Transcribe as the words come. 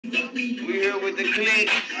We here with the clique.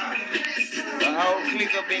 The whole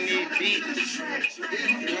clique up in these beats.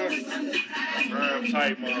 Real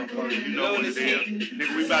tight, motherfucker. You know what it is.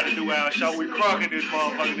 Nigga, we about to do our show. We crocking this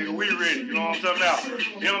motherfucker, nigga. We ready. You know what I'm talking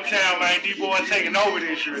about? Young Town, man. D-Boy taking over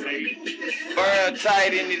this shit, nigga. Burn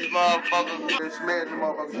tight in this motherfucker. Smash the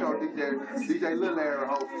motherfucker show DJ Lil Larry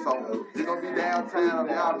host. So it's gonna be downtown.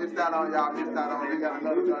 Y'all missed out on. We got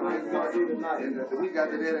another gun next month. And we got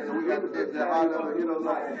the that, and we got the that. All of it, you know,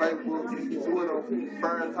 like Facebook, Twitter,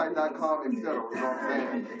 burntight.com, etc. You know what I'm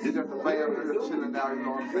saying? It's just a fam here chilling out. You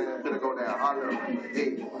know what I'm saying? Finna go down. All of it.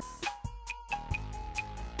 Hey.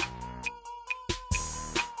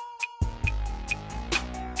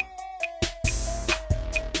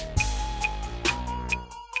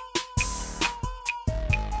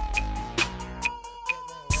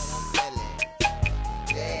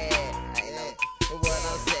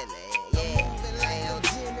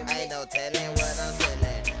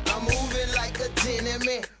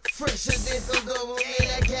 Fresher than some government,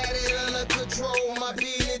 I got it under control. My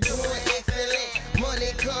business doing excellent,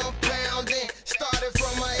 money compounding. Started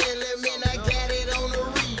from my element, I got it on the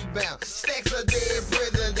rebound. Stacks of dead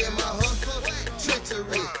president, my hustle,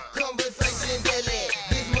 treachery, conversation daily.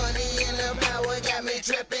 This money and the power got me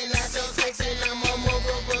trapping out your section. I'm a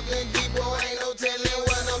motherfucking D-Boy, ain't no telling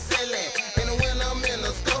what I'm selling. And when I'm in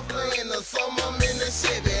the scuffler, in the summer, I'm in the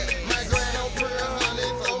Chevy. My grind on per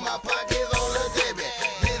hundred, so my pockets on the debit.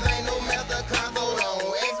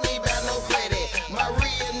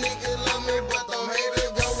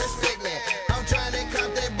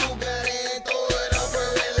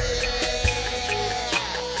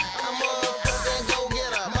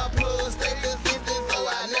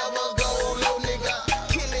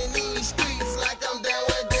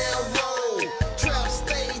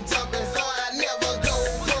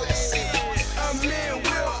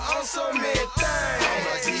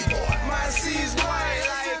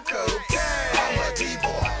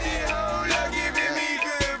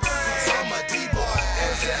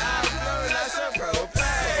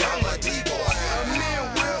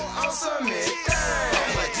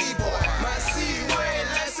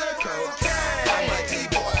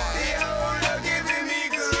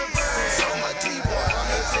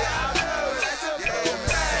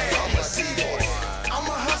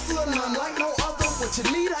 What you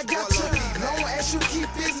need, I got you. Long as you keep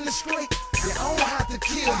business straight, yeah, I don't have to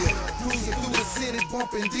kill you. Cruising through the city,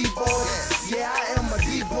 bumping D-boys. Yeah, I am a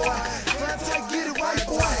D-boy. Friends, I get it right,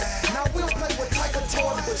 boy. Now we'll play with tiger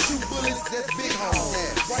toys, but shoot bullets, that's big home.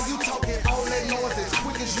 While you talking all that noise, as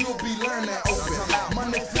quick as you'll be learning open.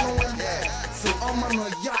 Money flowing, so I'm on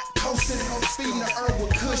a yacht coasting, feeding the earth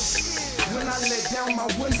with kush. When I let down my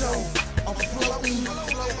window, I'm floating.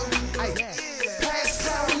 Ay, past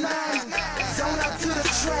cloud nine. Zone out to the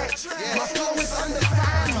track, my flow is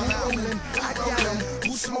undefined. I'm rolling, I got him.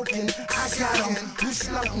 Who smoking? I got him. Who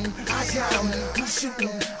smoking? I got him. Who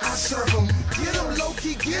shooting? I serve him. Get him,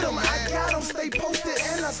 low-key, get him. I got him. Stay posted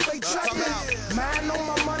and I stay trapping. Mind on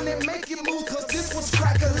my money, make it move, cause this was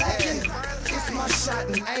crack-a-lacking. It's my shot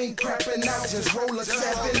and I ain't crapping out, just roll a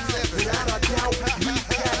 7. Without a doubt, we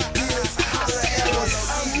got this. Holla at us.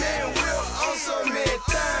 A man will also make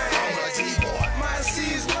things. I'm a D-boy. My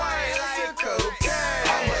C's white like cocaine.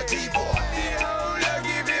 I'm a D-boy. The whole lot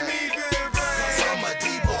giving me good brain. I'm a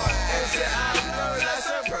D-boy. And say I know that's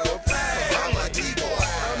a profane. I'm a D-boy.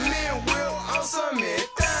 A man will also make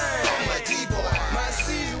things. I'm a D-boy. My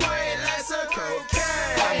C's white like some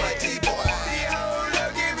cocaine. I'm a D-boy. The whole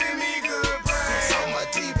lot giving me good brain. I'm a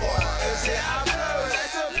D-boy. And say I know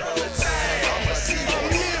that's a profane. I'm a D-boy. A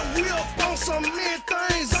man will on some mid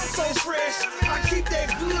things, I'm so fresh. I keep that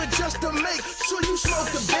good just to make sure you smoke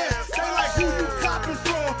the best. They like who you copping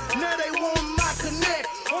from, now they want my connect.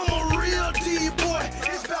 I'm a real D-boy,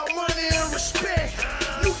 it's about money and respect.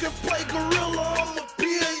 You can play gorilla, I'ma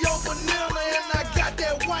peel your banana. And I got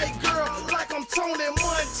that white girl like I'm Tony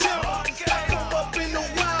Montana. I come up in the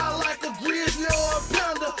wild like a grizzly or a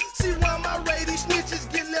panda. See why my lady snitches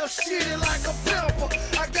get left shitty like a pimple.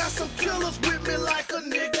 I got some killers with me like a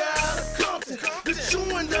nigga out of Compton. The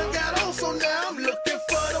chewing done got on, so now I'm looking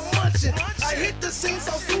for the munching. I hit the scene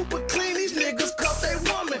so super clean, these niggas cuff they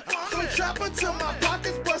woman. I'm trapping to my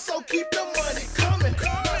pockets, but so keep the money coming.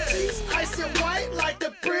 My teeth icy white like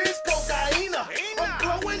the Prince cocaina. I'm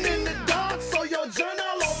glowing in the dark, so your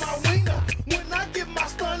journal on my winger. When I get my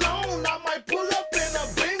stun on, I might pull up in a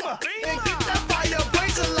beamer and get that fire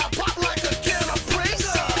brace till I pop like a can of Prince.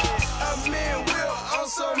 A man will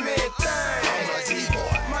also make things.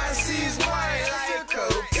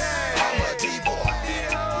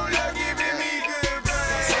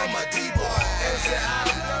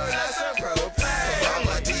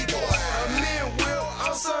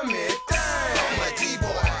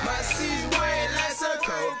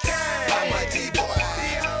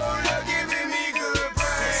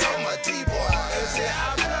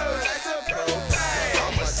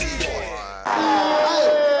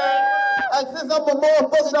 I'm a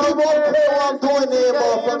motherfucker. Keep on playing what I'm doing there,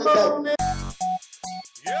 motherfucker.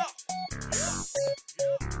 Yeah.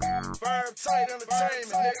 Firm tight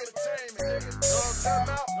entertainment, nigga. Know what I'm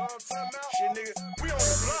talking about? Shit, nigga. We on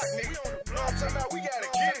the block, nigga. Know what I'm talking about? We gotta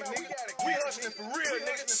get it, nigga. We hustling for real,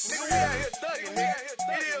 nigga. Nigga, we out here thugging, nigga.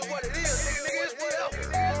 It is what it is, nigga. Nigga, it's whatever.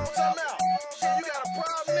 Know what I'm talking about? Shit, you got a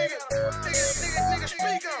problem, nigga? Nigga,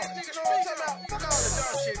 speak on. Nigga, know what I'm talking about? Fuck all the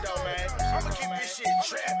dumb shit, though, man. I'ma keep this shit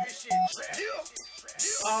trap. Yeah.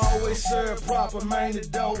 I always serve proper, man, the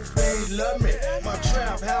dope fiend love me. My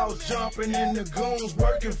trap house jumping and the goons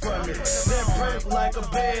working for me. That perp like a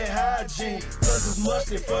bad hygiene, cause it's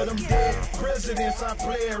musty for them dead presidents. I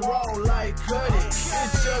play it raw like Cuddy.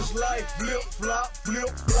 It's just like flip-flop,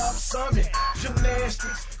 summit.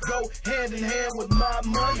 Gymnastics go hand in hand with my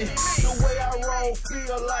money. The way I roll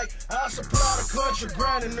feel like I supply the country,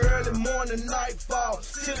 grinding early morning, nightfall,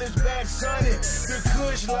 till it's back sunny. The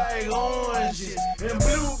kush like oranges and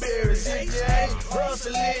blueberries. If you ain't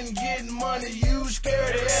hustling, getting money, you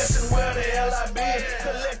scared of asking where the hell I been.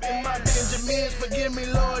 Collecting my Benjamins, forgive me,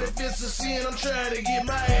 Lord, if it's a sin. I'm trying to get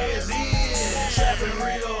my ass in. Trapping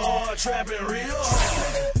real hard, trapping real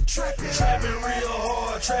hard. Trapping real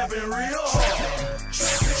hard, trapping real hard.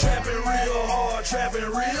 Trapping real hard, trapping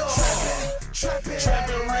real hard. Trapping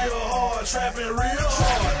real hard, trapping real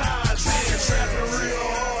hard. I said trapping real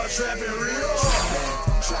hard, trapping real hard.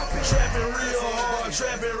 Trapping real hard,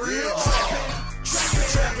 trapping real hard.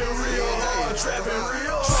 Trapping real hard, trapping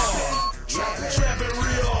real hard. Trapping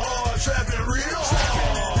real hard, trapping real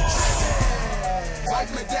hard.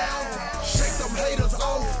 Wipe me down, shake them haters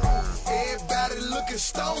off. Everybody looking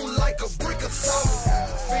stone like a brick of salt.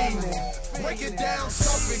 Fiending, break it down,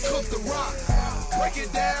 soft and cook the rock. Break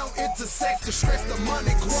it down into sex to stretch the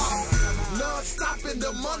money crop. Love stopping,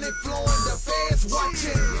 the money flowing, the fans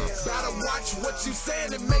watching. Gotta watch what you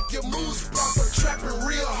saying and make your moves proper. Trapping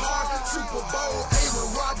real hard, Super Bowl,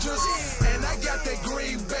 Aaron Rodgers. And I got that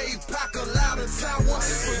Green Bay Packer loud and sour.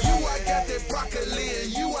 For you, I got that broccoli,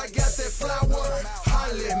 and you, I got that flour.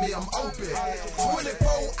 Holler at me, I'm open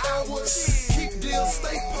 24 hours. Keep deals,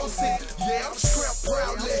 stay posted. Yeah, I'm strapped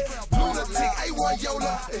proudly. Lunatic, A1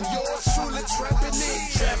 Yolla, and yours truly trapping in.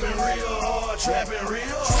 Trapping real hard, trapping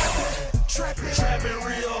real hard. Trapping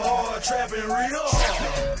real hard, trapping real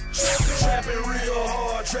hard. Trapping real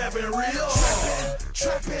hard, trapping real hard.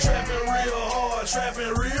 Trapping real hard,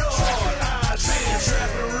 trapping real hard. I said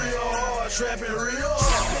trapping real hard, trapping real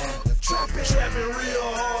hard. Trapping real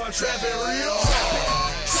hard, trapping real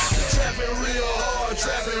hard. Trapping real hard,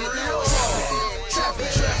 trapping real hard.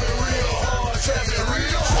 Trapping real hard, trapping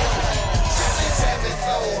real hard. Trapping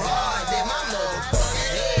so hard that my motherfucking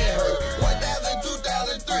head hurt.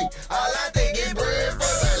 2003, all I think is bread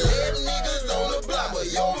first. 11 niggas on the block, but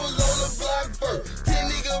Yolla's on the block first. 10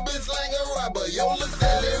 niggas been slanging rock, but Yolla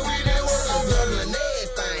selling weed and work. I'm doing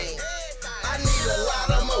everything. I need a lot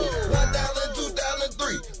of more. 1000,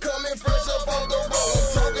 2003, coming fresh up off the road. I'm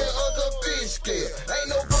talking Uncle Fish scale. Ain't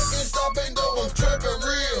no fucking stopping though. I'm trapping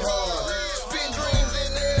real hard. Spin dreams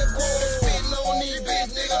in there, spitting on these bitch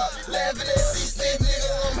niggas. Laughing at these things, niggas.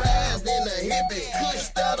 I'm higher than a hippie.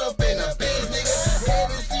 Cushed out up in a bitch, nigga. Had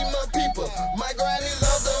to see my people. My grind is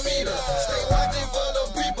off the meter. Stay watching for the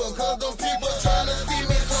people, cause them people trying to see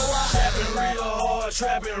me, so I trapping real hard,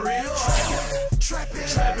 trapping real hard.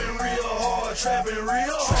 Trapping real hard, trapping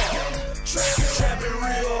real hard. Trapping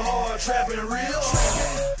real hard, trapping real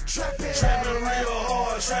hard. Trapping real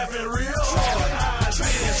hard, trapping real hard. I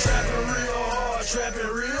said trapping real hard,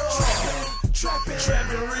 trapping real hard. Trapping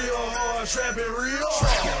real hard, trapping real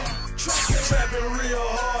hard. Trapping real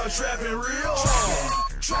hard, trapping real hard.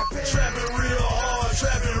 Trapping real hard.